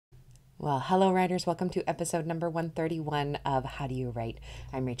Well, hello, writers. Welcome to episode number 131 of How Do You Write?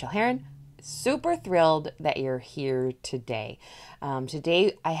 I'm Rachael Herron. Super thrilled that you're here today.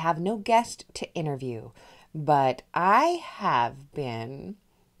 Today, I have no guest to interview, but I have been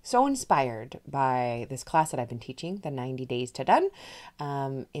so inspired by this class that I've been teaching, the 90 Days to Done,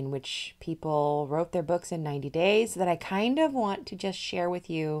 in which people wrote their books in 90 days, that I kind of want to just share with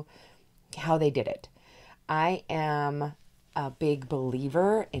you how they did it. I am a big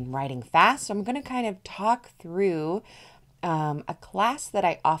believer in writing fast, so I'm going to kind of talk through a class that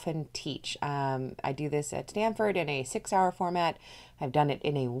I often teach. I do this at Stanford in a 6-hour format. I've done it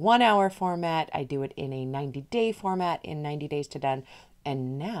in a 1-hour format. I do it in a 90-day format in 90 Days to Done.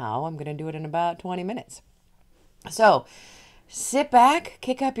 And now I'm going to do it in about 20 minutes. So sit back,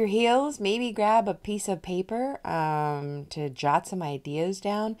 kick up your heels, maybe grab a piece of paper to jot some ideas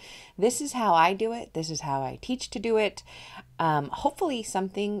down. This is how I do it. This is how I teach to do it. Hopefully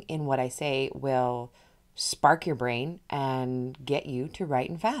something in what I say will spark your brain and get you to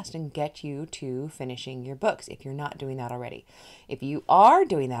writing fast and get you to finishing your books if you're not doing that already. If you are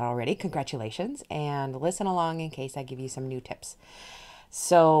doing that already, congratulations, and listen along in case I give you some new tips.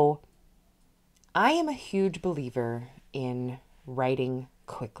 So I am a huge believer in writing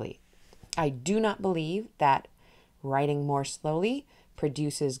quickly. I do not believe that writing more slowly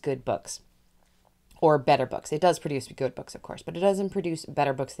produces good books or better books. It does produce good books, of course, but it doesn't produce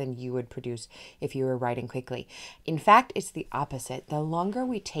better books than you would produce if you were writing quickly. In fact, it's the opposite. The longer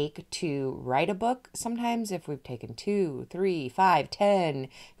we take to write a book, sometimes if we've taken 2, 3, 5, 10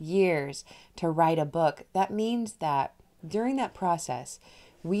 years to write a book, that means that during that process,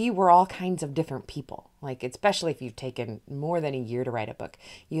 we were all kinds of different people. Like, especially if you've taken more than a year to write a book,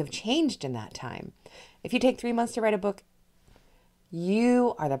 you have changed in that time. If you take 3 months to write a book,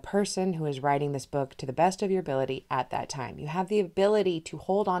 you are the person who is writing this book to the best of your ability at that time. You have the ability to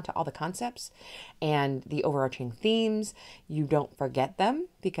hold on to all the concepts and the overarching themes. You don't forget them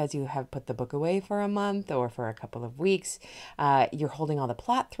because you have put the book away for a month or for a couple of weeks. You're holding all the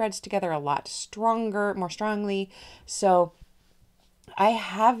plot threads together a lot stronger, more strongly. So I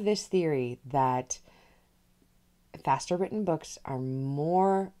have this theory that faster written books are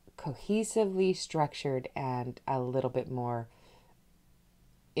more cohesively structured and a little bit more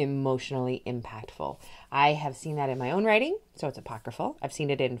emotionally impactful. I have seen that in my own writing, so it's apocryphal. I've seen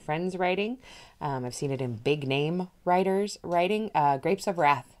it in friends' writing. I've seen it in big name writers' writing. Grapes of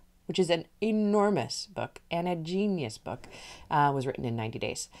Wrath, which is an enormous book and a genius book, was written in 90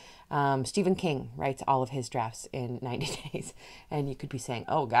 days. Stephen King writes all of his drafts in 90 days. And you could be saying,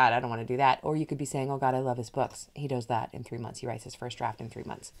 oh God, I don't want to do that. Or you could be saying, oh God, I love his books. He does that in 3 months. He writes his first draft in 3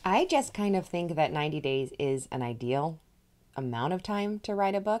 months. I just kind of think that 90 days is an ideal amount of time to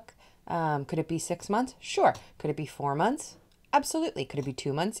write a book. Could it be 6 months? Sure. Could it be 4 months? Absolutely. Could it be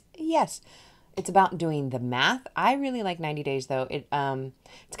 2 months? Yes. It's about doing the math. I really like 90 days though. It's kind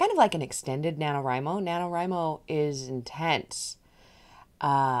of like an extended NaNoWriMo. NaNoWriMo is intense.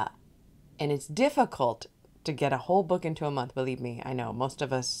 And it's difficult to get a whole book into a month, believe me. I know most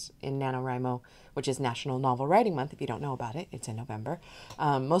of us in NaNoWriMo, which is National Novel Writing Month, if you don't know about it, it's in November.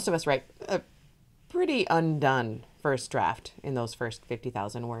 Most of us write a pretty undone first draft in those first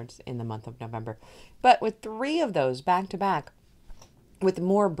 50,000 words in the month of November. But with 3 of those back to back, with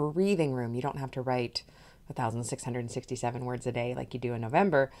more breathing room, you don't have to write 1,667 words a day like you do in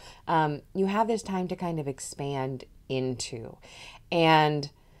November. You have this time to kind of expand into. And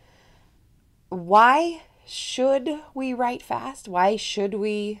why should we write fast? Why should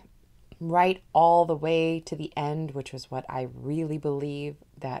we write all the way to the end, which was what I really believe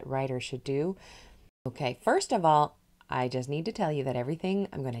that writers should do? Okay, first of all, I just need to tell you that everything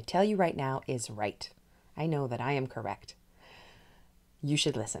I'm going to tell you right now is right. I know that I am correct. You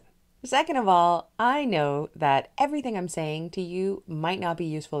should listen. Second of all, I know that everything I'm saying to you might not be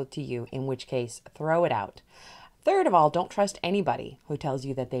useful to you, in which case, throw it out. Third of all, don't trust anybody who tells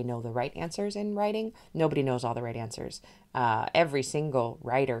you that they know the right answers in writing. Nobody knows all the right answers. Every single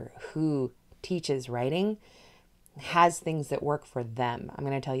writer who teaches writing has things that work for them. I'm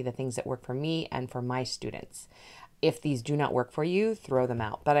going to tell you the things that work for me and for my students. If these do not work for you, throw them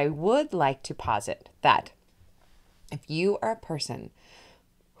out. But I would like to posit that if you are a person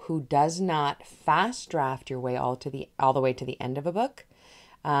who does not fast draft your way all the way to the end of a book,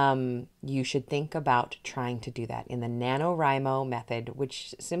 you should think about trying to do that in the NaNoWriMo method,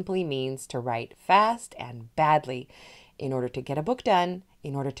 which simply means to write fast and badly in order to get a book done,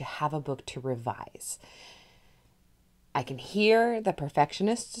 in order to have a book to revise. I can hear the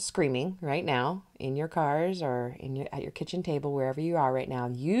perfectionists screaming right now in your cars or at your kitchen table, wherever you are right now.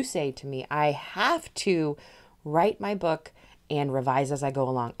 You say to me, I have to write my book and revise as I go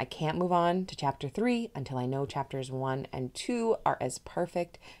along. I can't move on to chapter 3 until I know chapters 1 and 2 are as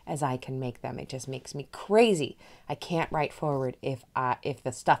perfect as I can make them. It just makes me crazy. I can't write forward if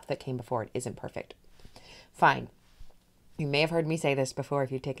the stuff that came before it isn't perfect. Fine. You may have heard me say this before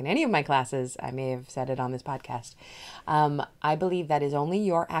if you've taken any of my classes. I may have said it on this podcast. I believe that is only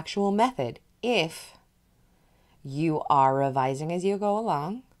your actual method if you are revising as you go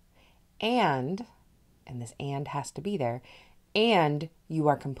along, and this and has to be there, and you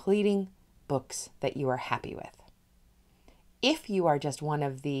are completing books that you are happy with. If you are just one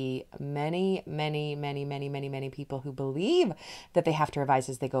of the many people who believe that they have to revise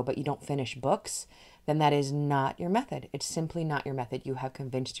as they go, but you don't finish books, then that is not your method. It's simply not your method. You have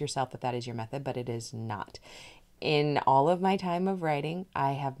convinced yourself that that is your method, but it is not. In all of my time of writing,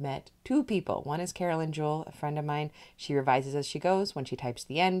 I have met 2 people. One is Carolyn Jewell, a friend of mine. She revises as she goes. When she types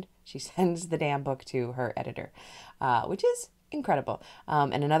the end, she sends the damn book to her editor, which is incredible.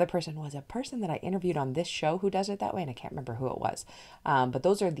 And another person was a person that I interviewed on this show who does it that way, and I can't remember who it was. But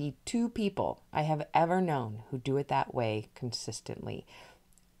those are the 2 people I have ever known who do it that way consistently.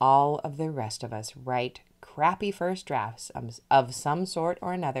 All of the rest of us write crappy first drafts of some sort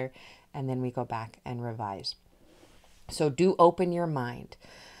or another, and then we go back and revise. So do open your mind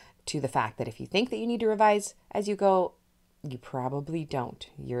to the fact that if you think that you need to revise as you go, you probably don't.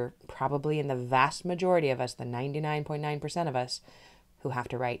 You're probably in the vast majority of us, the 99.9% of us, who have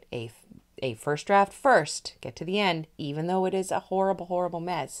to write a first draft first, get to the end, even though it is a horrible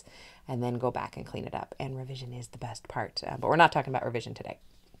mess, and then go back and clean it up. And revision is the best part. But we're not talking about revision today.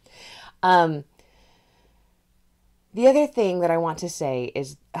 The other thing that I want to say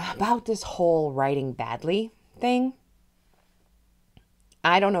is about this whole writing badly thing.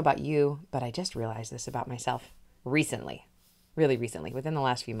 I don't know about you, but I just realized this about myself recently, really recently, within the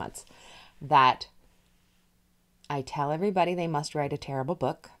last few months, that I tell everybody they must write a terrible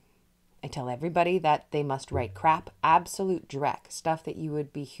book. I tell everybody that they must write crap, absolute dreck, stuff that you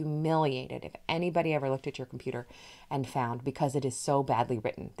would be humiliated if anybody ever looked at your computer and found, because it is so badly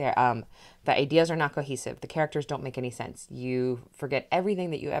written. The ideas are not cohesive. The characters don't make any sense. You forget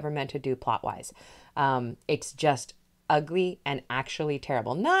everything that you ever meant to do plot-wise. It's just ugly and actually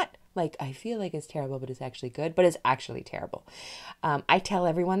terrible. Not like I feel like it's terrible, but it's actually good, but it's actually terrible. I tell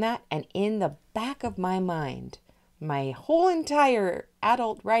everyone that, and in the back of my mind, my whole entire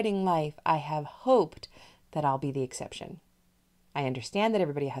adult writing life, I have hoped that I'll be the exception. I understand that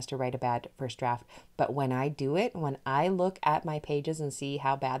everybody has to write a bad first draft, but when I do it, when I look at my pages and see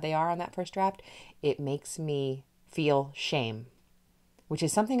how bad they are on that first draft, it makes me feel shame, which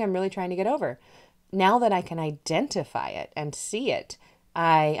is something I'm really trying to get over. Now that I can identify it and see it,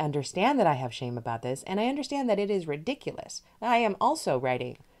 I understand that I have shame about this, and I understand that it is ridiculous. I am also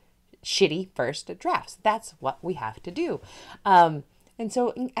writing shitty first drafts. That's what we have to do. And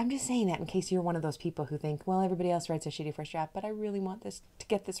so I'm just saying that in case you're one of those people who think, well, everybody else writes a shitty first draft, but I really want this to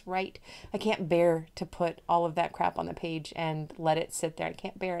get this right. I can't bear to put all of that crap on the page and let it sit there. I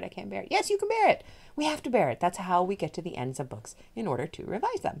can't bear it. I can't bear it. Yes, you can bear it. We have to bear it. That's how we get to the ends of books in order to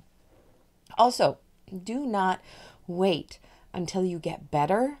revise them. Also, do not wait until you get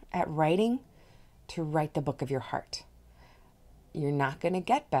better at writing to write the book of your heart. You're not going to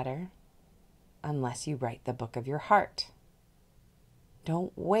get better unless you write the book of your heart.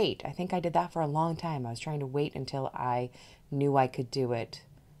 Don't wait. I think I did that for a long time. I was trying to wait until I knew I could do it.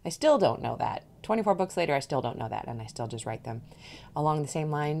 I still don't know that. 24 books later, I still don't know that, and I still just write them. Along the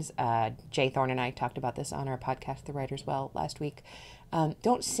same lines, Jay Thorne and I talked about this on our podcast, The Writer's Well, last week.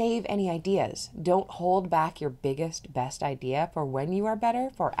 Don't save any ideas. Don't hold back your biggest, best idea for when you are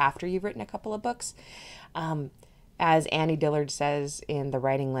better, for after you've written a couple of books. As Annie Dillard says in The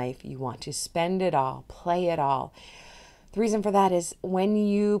Writing Life, you want to spend it all, play it all. The reason for that is when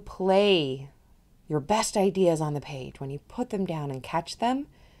you play your best ideas on the page, when you put them down and catch them,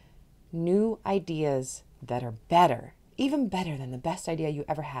 new ideas that are better, even better than the best idea you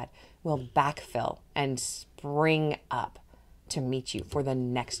ever had, will backfill and spring up to meet you for the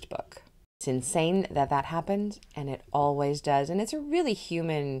next book. It's insane that that happens, and it always does. And it's a really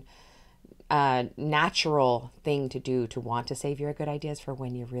human, natural thing to do, to want to save your good ideas for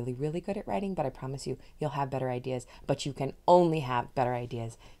when you're really, really good at writing. But I promise you, you'll have better ideas. But you can only have better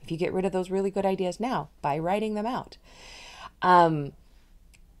ideas if you get rid of those really good ideas now by writing them out.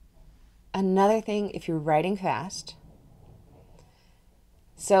 Another thing, if you're writing fast,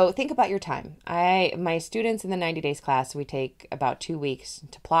 so think about your time. My students in the 90 days class, we take about 2 weeks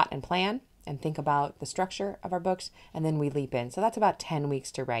to plot and plan and think about the structure of our books, and then we leap in. So that's about 10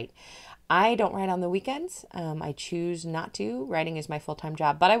 weeks to write. I don't write on the weekends. I choose not to. Writing is my full-time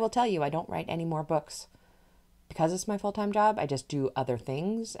job, but I will tell you, I don't write any more books because it's my full-time job, I just do other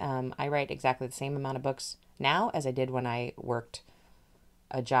things. I write exactly the same amount of books now as I did when I worked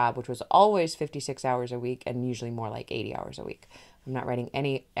a job, which was always 56 hours a week and usually more like 80 hours a week. I'm not writing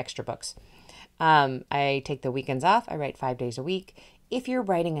any extra books. I take the weekends off. I write 5 days a week. If you're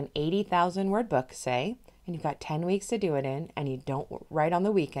writing an 80,000 word book, say, and you've got 10 weeks to do it in, and you don't write on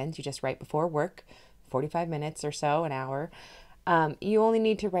the weekends, you just write before work, 45 minutes or so, an hour, you only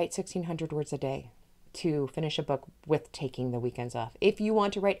need to write 1,600 words a day to finish a book with taking the weekends off. If you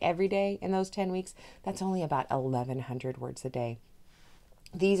want to write every day in those 10 weeks, that's only about 1,100 words a day.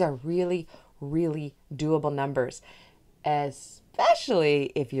 These are really, really doable numbers,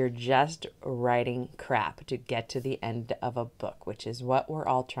 especially if you're just writing crap to get to the end of a book, which is what we're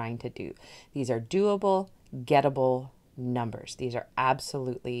all trying to do. These are doable, gettable numbers. These are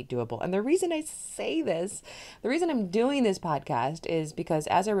absolutely doable. And the reason I say this, the reason I'm doing this podcast is because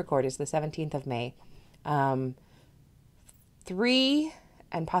as I record, it's the 17th of May. 3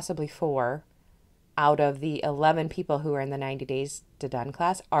 and possibly 4 out of the 11 people who are in the 90 days to done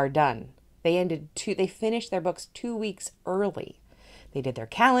class are done. They finished their books 2 weeks early. They did their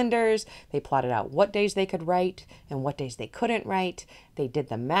calendars. They plotted out what days they could write and what days they couldn't write. They did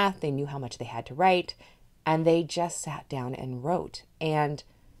the math. They knew how much they had to write, and they just sat down and wrote. And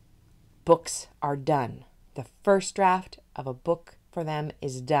books are done. The first draft of a book for them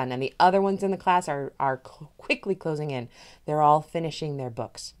is done, and the other ones in the class are quickly closing in. They're all finishing their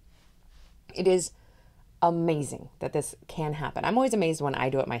books. It is amazing that this can happen. I'm always amazed when I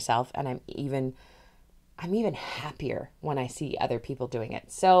do it myself, and I'm even happier when I see other people doing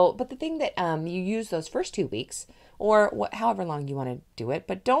it. So, but the thing that you use those first 2 weeks, or however long you want to do it,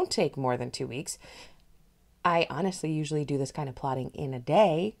 but don't take more than 2 weeks. I honestly usually do this kind of plotting in a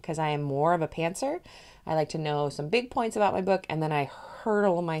day because I am more of a pantser. I like to know some big points about my book, and then I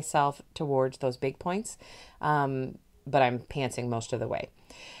hurtle myself towards those big points. But I'm pantsing most of the way.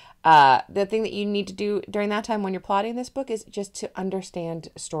 The thing that you need to do during that time when you're plotting this book is just to understand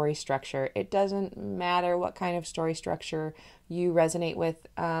story structure. It doesn't matter what kind of story structure you resonate with.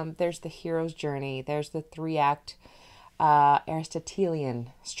 There's the hero's journey. There's the 3-act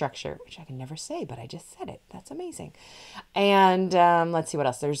Aristotelian structure, which I can never say, but I just said it. That's amazing. And let's see what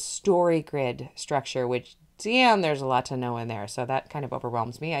else. There's story grid structure, which, damn, there's a lot to know in there. So that kind of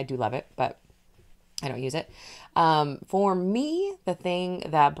overwhelms me. I do love it, but I don't use it. For me, the thing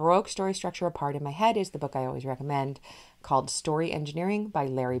that broke story structure apart in my head is the book I always recommend called Story Engineering by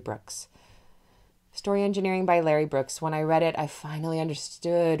Larry Brooks. Story Engineering by Larry Brooks. When I read it, I finally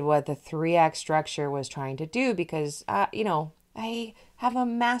understood what the 3-act structure was trying to do because, I have a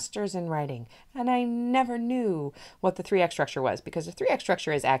master's in writing and I never knew what the 3-act structure was because the 3-act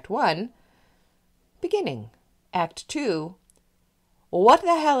structure is Act 1, beginning. Act 2, what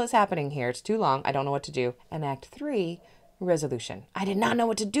the hell is happening here? It's too long. I don't know what to do. And Act 3, resolution. I did not know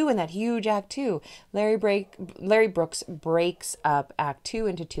what to do in that huge Act 2. Larry Brooks breaks up Act 2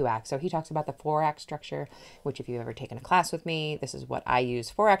 into 2 acts. So he talks about the 4-act structure, which if you've ever taken a class with me, this is what I use,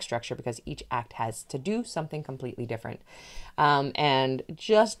 4-act structure, because each act has to do something completely different. And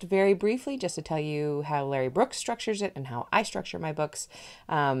just very briefly, just to tell you how Larry Brooks structures it and how I structure my books,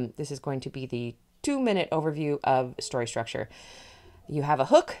 this is going to be the 2-minute overview of story structure. You have a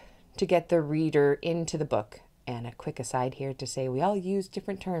hook to get the reader into the book. And a quick aside here to say we all use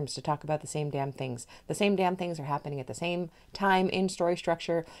different terms to talk about the same damn things. The same damn things are happening at the same time in story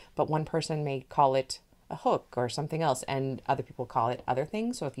structure, but one person may call it a hook or something else, and other people call it other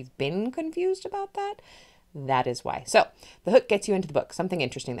things. So if you've been confused about that, that is why. So the hook gets you into the book, something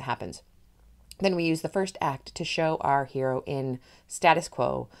interesting that happens. Then we use the first act to show our hero in status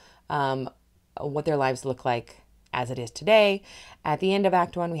quo, what their lives look like as it is today. At the end of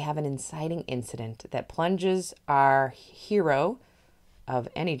Act 1, we have an inciting incident that plunges our hero of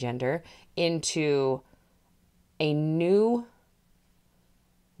any gender into a new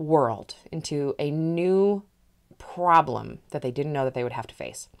world, into a new problem that they didn't know that they would have to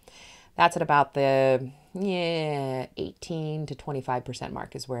face. That's at about the 18 to 25%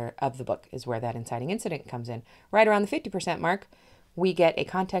 mark of the book is where that inciting incident comes in. Right around the 50% mark, we get a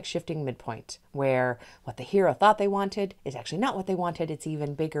context shifting midpoint where what the hero thought they wanted is actually not what they wanted. It's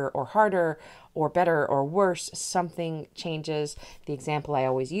even bigger or harder or better or worse. Something changes. The example I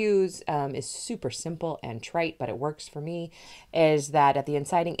always use is super simple and trite, but it works for me, is that at the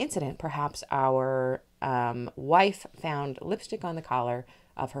inciting incident, perhaps our wife found lipstick on the collar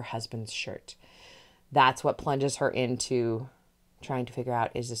of her husband's shirt. That's what plunges her into trying to figure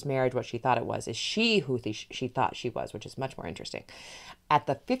out, is this marriage what she thought it was? Is she who she thought she was, which is much more interesting. At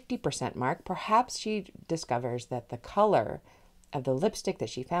the 50% mark, perhaps she discovers that the color of the lipstick that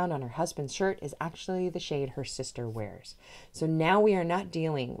she found on her husband's shirt is actually the shade her sister wears. So now we are not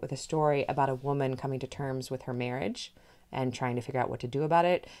dealing with a story about a woman coming to terms with her marriage and trying to figure out what to do about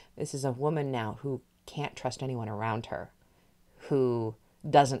it. This is a woman now who can't trust anyone around her, who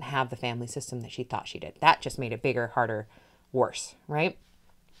doesn't have the family system that she thought she did. That just made it bigger, harder, worse, right?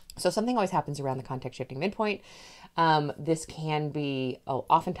 So something always happens around the context shifting midpoint. This can be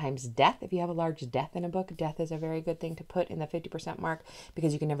oftentimes death. If you have a large death in a book, death is a very good thing to put in the 50% mark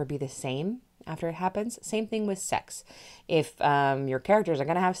because you can never be the same after it happens. Same thing with sex. If your characters are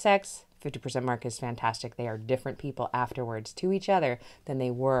going to have sex, 50% mark is fantastic. They are different people afterwards to each other than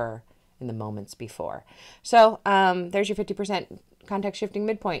they were in the moments before. So there's your 50% context shifting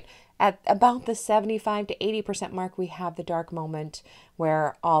midpoint. At about the 75 to 80% mark, we have the dark moment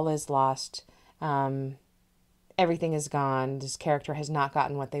where all is lost. Everything is gone. This character has not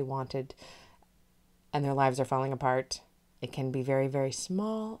gotten what they wanted and their lives are falling apart. It can be very, very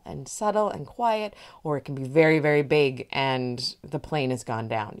small and subtle and quiet, or it can be very, very big and the plane has gone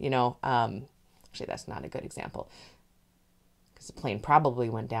down. Actually, that's not a good example, because the plane probably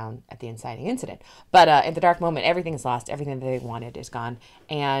went down at the inciting incident. But at the dark moment, everything is lost. Everything that they wanted is gone.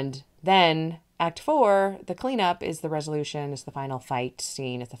 And then Act 4, the cleanup, is the resolution. It's the final fight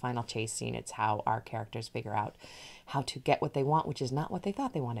scene. It's the final chase scene. It's how our characters figure out how to get what they want, which is not what they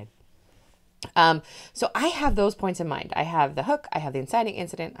thought they wanted. So I have those points in mind. I have the hook, I have the inciting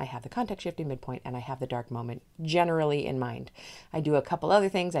incident, I have the context shifting midpoint, and I have the dark moment generally in mind. I do a couple other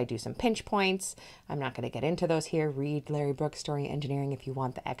things. I do some pinch points. I'm not going to get into those here. Read Larry Brooks' Story Engineering if you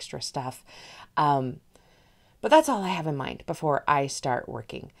want the extra stuff. But that's all I have in mind before I start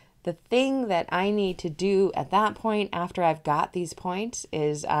working. The thing that I need to do at that point after I've got these points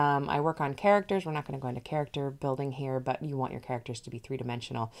is I work on characters. We're not going to go into character building here, but you want your characters to be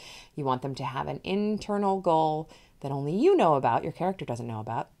three-dimensional. You want them to have an internal goal that only you know about, your character doesn't know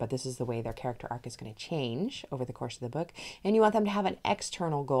about, but this is the way their character arc is going to change over the course of the book. And you want them to have an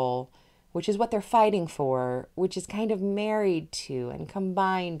external goal, which is what they're fighting for, which is kind of married to and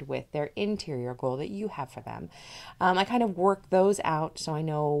combined with their interior goal that you have for them. I kind of work those out so I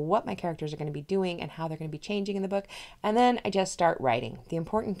know what my characters are going to be doing and how they're going to be changing in the book. And then I just start writing. The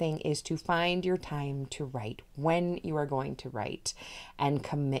important thing is to find your time to write, when you are going to write, and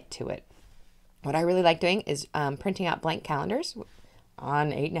commit to it. What I really like doing is printing out blank calendars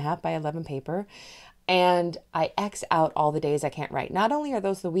on 8.5 by 11 paper. And I X out all the days I can't write. Not only are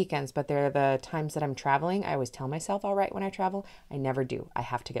those the weekends, but they're the times that I'm traveling. I always tell myself I'll write when I travel. I never do. I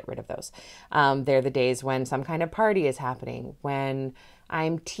have to get rid of those. They're the days when some kind of party is happening, when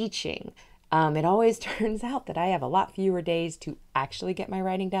I'm teaching. It always turns out that I have a lot fewer days to actually get my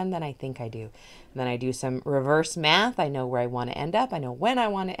writing done than I think I do. And then I do some reverse math. I know where I want to end up. I know when I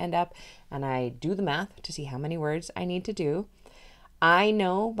want to end up. And I do the math to see how many words I need to do. I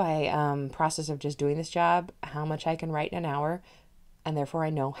know by process of just doing this job how much I can write in an hour, and therefore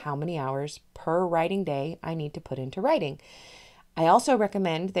I know how many hours per writing day I need to put into writing. I also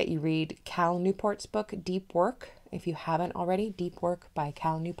recommend that you read Cal Newport's book, Deep Work, if you haven't already. Deep Work by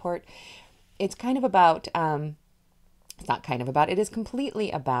Cal Newport. It's kind of about, it's not kind of about, it is completely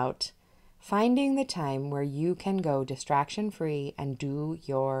about finding the time where you can go distraction-free and do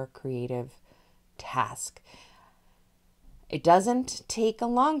your creative task. It doesn't take a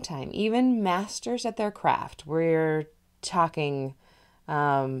long time. Even masters at their craft, we're talking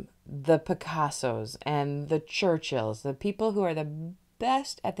the Picassos and the Churchills, the people who are the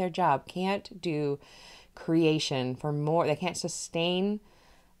best at their job, can't do creation for more, they can't sustain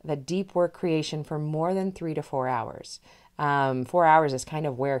the deep work creation for more than 3 to 4 hours. 4 hours is kind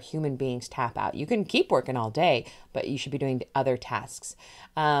of where human beings tap out. You can keep working all day, but you should be doing other tasks.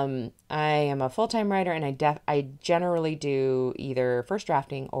 I am a full-time writer, and I generally do either first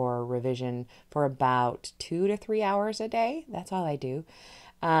drafting or revision for about 2 to 3 hours a day. That's all I do.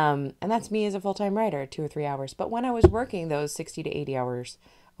 And that's me as a full-time writer, 2 or 3 hours. But when I was working those 60 to 80 hours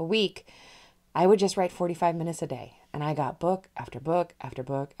a week, I would just write 45 minutes a day. And I got book after book after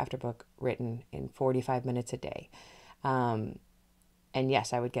book after book written in 45 minutes a day. And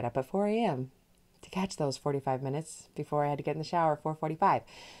yes, I would get up at 4 a.m. to catch those 45 minutes before I had to get in the shower at 4:45.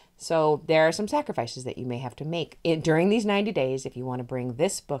 So there are some sacrifices that you may have to make during these 90 days if you want to bring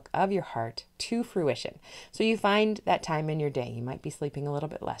this book of your heart to fruition. So you find that time in your day. You might be sleeping a little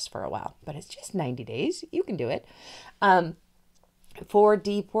bit less for a while, but it's just 90 days. You can do it. For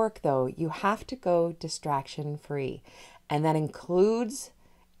deep work, though, you have to go distraction-free. And that includes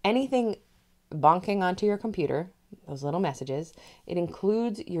anything bonking onto your computer, those little messages. It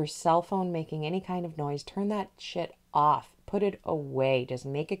includes your cell phone making any kind of noise. Turn that shit off Put it away. Just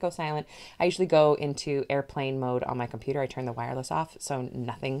make it go silent. I usually go into airplane mode on my computer. I turn the wireless off so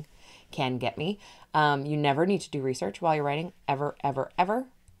nothing can get me. You never need to do research while you're writing, ever, ever, ever,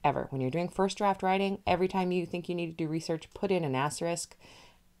 ever. When you're doing first draft writing, every time you think you need to do research, put in an asterisk,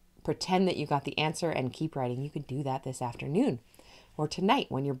 pretend that you got the answer, and keep writing. You could do that this afternoon or tonight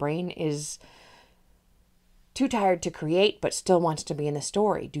when your brain is too tired to create but still wants to be in the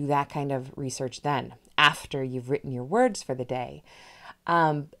story. Do that kind of research then, after you've written your words for the day.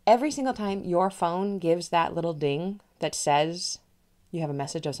 Every single time your phone gives that little ding that says you have a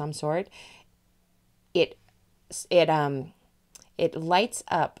message of some sort, it lights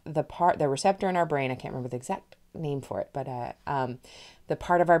up the receptor in our brain. I can't remember the exact name for it, but the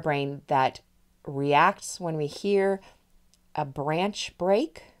part of our brain that reacts when we hear a branch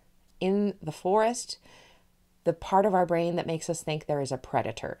break in the forest, the part of our brain that makes us think there is a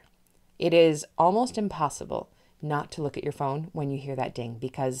predator. It is almost impossible not to look at your phone when you hear that ding,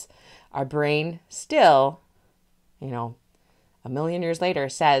 because our brain still, a million years later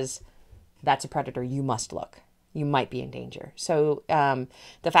says, that's a predator, you must look. You might be in danger. So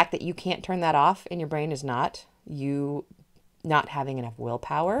the fact that you can't turn that off in your brain is not you not having enough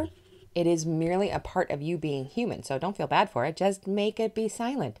willpower. It is merely a part of you being human. So don't feel bad for it. Just make it be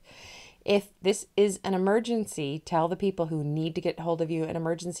silent. If this is an emergency, tell the people who need to get hold of you an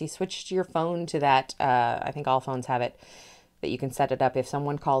emergency. Switch your phone to that. I think all phones have it, that you can set it up. If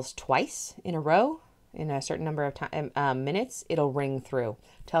someone calls twice in a row in a certain number of minutes, it'll ring through.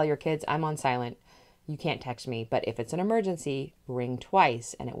 Tell your kids, I'm on silent. You can't text me. But if it's an emergency, ring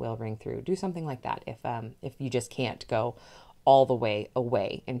twice and it will ring through. Do something like that if you just can't go all the way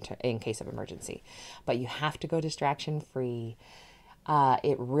away in case of emergency. But you have to go distraction free.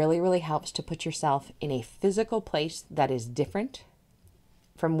 It really, really helps to put yourself in a physical place that is different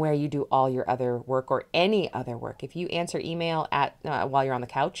from where you do all your other work or any other work. If you answer email while you're on the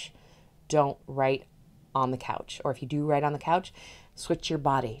couch, don't write on the couch. Or if you do write on the couch, switch your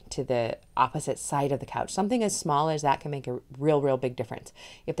body to the opposite side of the couch. Something as small as that can make a real, real big difference.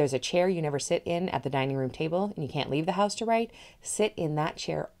 If there's a chair you never sit in at the dining room table and you can't leave the house to write, sit in that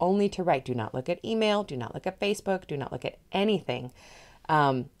chair only to write. Do not look at email. Do not look at Facebook. Do not look at anything.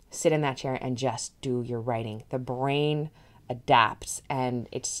 Sit in that chair and just do your writing. The brain adapts and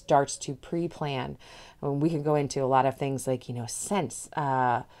it starts to pre-plan. We can go into a lot of things like, scents,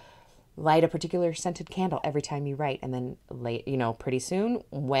 light a particular scented candle every time you write. And then pretty soon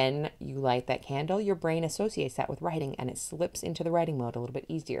when you light that candle, your brain associates that with writing and it slips into the writing mode a little bit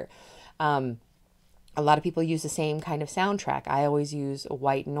easier. A lot of people use the same kind of soundtrack. I always use a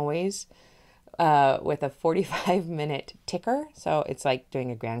white noise with a 45-minute ticker. So it's like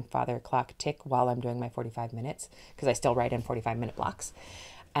doing a grandfather clock tick while I'm doing my 45 minutes, because I still write in 45-minute blocks.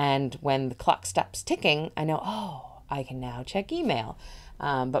 And when the clock stops ticking, I know, I can now check email.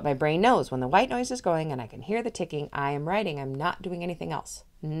 But my brain knows when the white noise is going and I can hear the ticking, I am writing. I'm not doing anything else.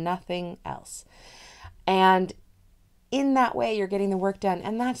 Nothing else. And in that way, you're getting the work done.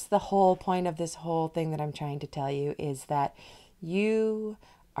 And that's the whole point of this whole thing that I'm trying to tell you, is that you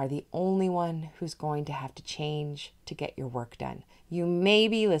are the only one who's going to have to change to get your work done. You may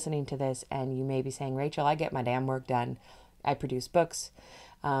be listening to this and you may be saying, Rachel, I get my damn work done. I produce books.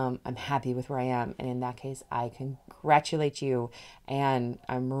 I'm happy with where I am. And in that case, I congratulate you. And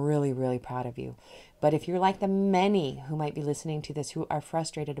I'm really, really proud of you. But if you're like the many who might be listening to this who are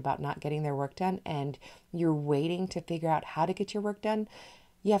frustrated about not getting their work done and you're waiting to figure out how to get your work done,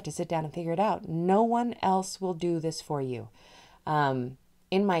 you have to sit down and figure it out. No one else will do this for you.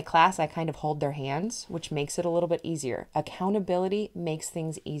 In my class, I kind of hold their hands, which makes it a little bit easier. Accountability makes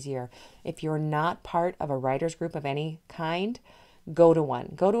things easier. If you're not part of a writer's group of any kind, go to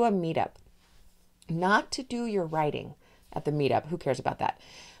one. Go to a meetup. Not to do your writing at the meetup. Who cares about that?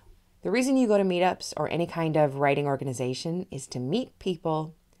 The reason you go to meetups or any kind of writing organization is to meet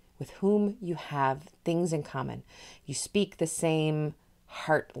people with whom you have things in common. You speak the same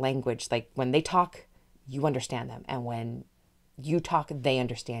heart language. Like when they talk, you understand them. And when you talk, they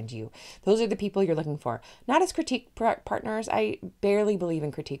understand you. Those are the people you're looking for. Not as critique partners. I barely believe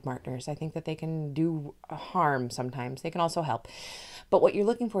in critique partners. I think that they can do harm sometimes. They can also help. But what you're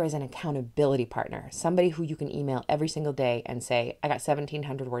looking for is an accountability partner. Somebody who you can email every single day and say, I got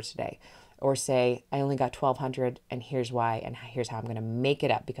 1,700 words today. Or say, I only got 1,200 and here's why and here's how I'm going to make it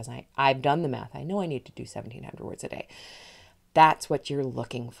up because I've done the math. I know I need to do 1,700 words a day. That's what you're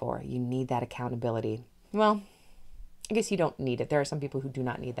looking for. You need that accountability. Well, I guess you don't need it. There are some people who do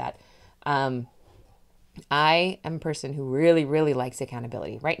not need that. I am a person who really, really likes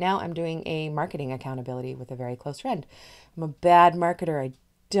accountability. Right now, I'm doing a marketing accountability with a very close friend. I'm a bad marketer. I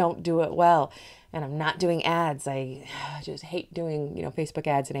don't do it well. And I'm not doing ads. I just hate doing, Facebook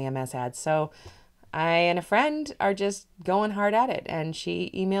ads and AMS ads. So I and a friend are just going hard at it. And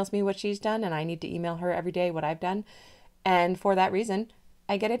she emails me what she's done, and I need to email her every day what I've done. And for that reason,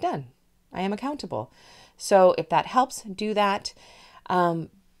 I get it done. I am accountable. So if that helps, do that.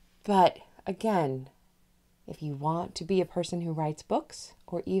 But again, if you want to be a person who writes books,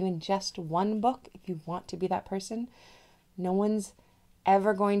 or even just one book, if you want to be that person, no one's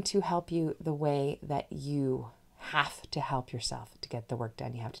ever going to help you the way that you have to help yourself to get the work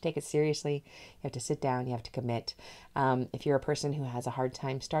done. You have to take it seriously. You have to sit down. You have to commit. If you're a person who has a hard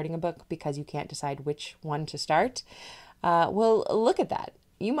time starting a book because you can't decide which one to start, well, look at that.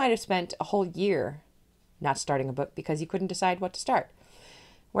 You might have spent a whole year not starting a book because you couldn't decide what to start.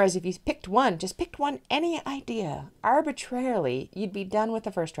 Whereas if you just picked one, any idea, arbitrarily, you'd be done with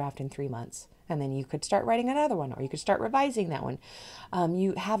the first draft in 3 months. And then you could start writing another one, or you could start revising that one.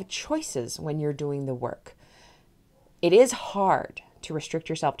 You have choices when you're doing the work. It is hard to restrict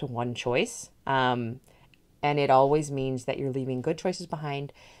yourself to one choice. And it always means that you're leaving good choices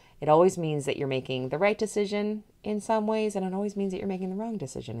behind. It always means that you're making the right decision in some ways, and it always means that you're making the wrong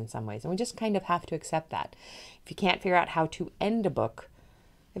decision in some ways. And we just kind of have to accept that. If you can't figure out how to end a book,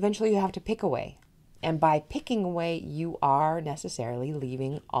 eventually you have to pick a way. And by picking a way, you are necessarily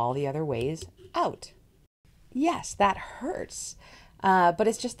leaving all the other ways out. Yes, that hurts, but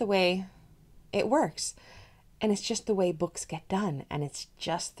it's just the way it works. And it's just the way books get done. And it's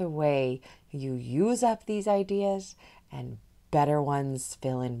just the way you use up these ideas and better ones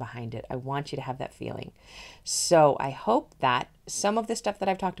fill in behind it. I want you to have that feeling. So I hope that some of the stuff that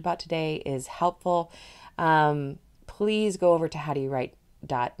I've talked about today is helpful. Please go over to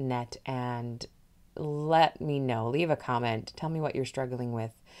howdoyourwrite.net and let me know. Leave a comment. Tell me what you're struggling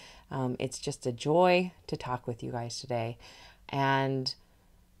with. It's just a joy to talk with you guys today. And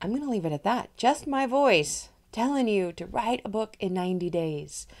I'm going to leave it at that. Just my voice telling you to write a book in 90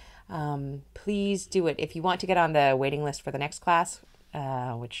 days. Please do it. If you want to get on the waiting list for the next class,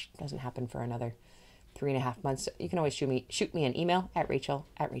 which doesn't happen for another 3.5 months, you can always shoot me an email at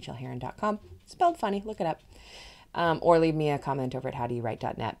Rachael@RachelHerron.com. Spelled funny. Look it up. Or leave me a comment over at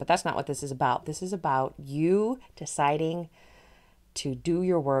howdoyourwrite.net. But that's not what this is about. This is about you deciding to do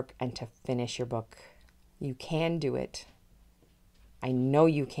your work and to finish your book. You can do it. I know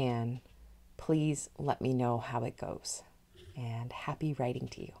you can. Please let me know how it goes. And happy writing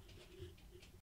to you.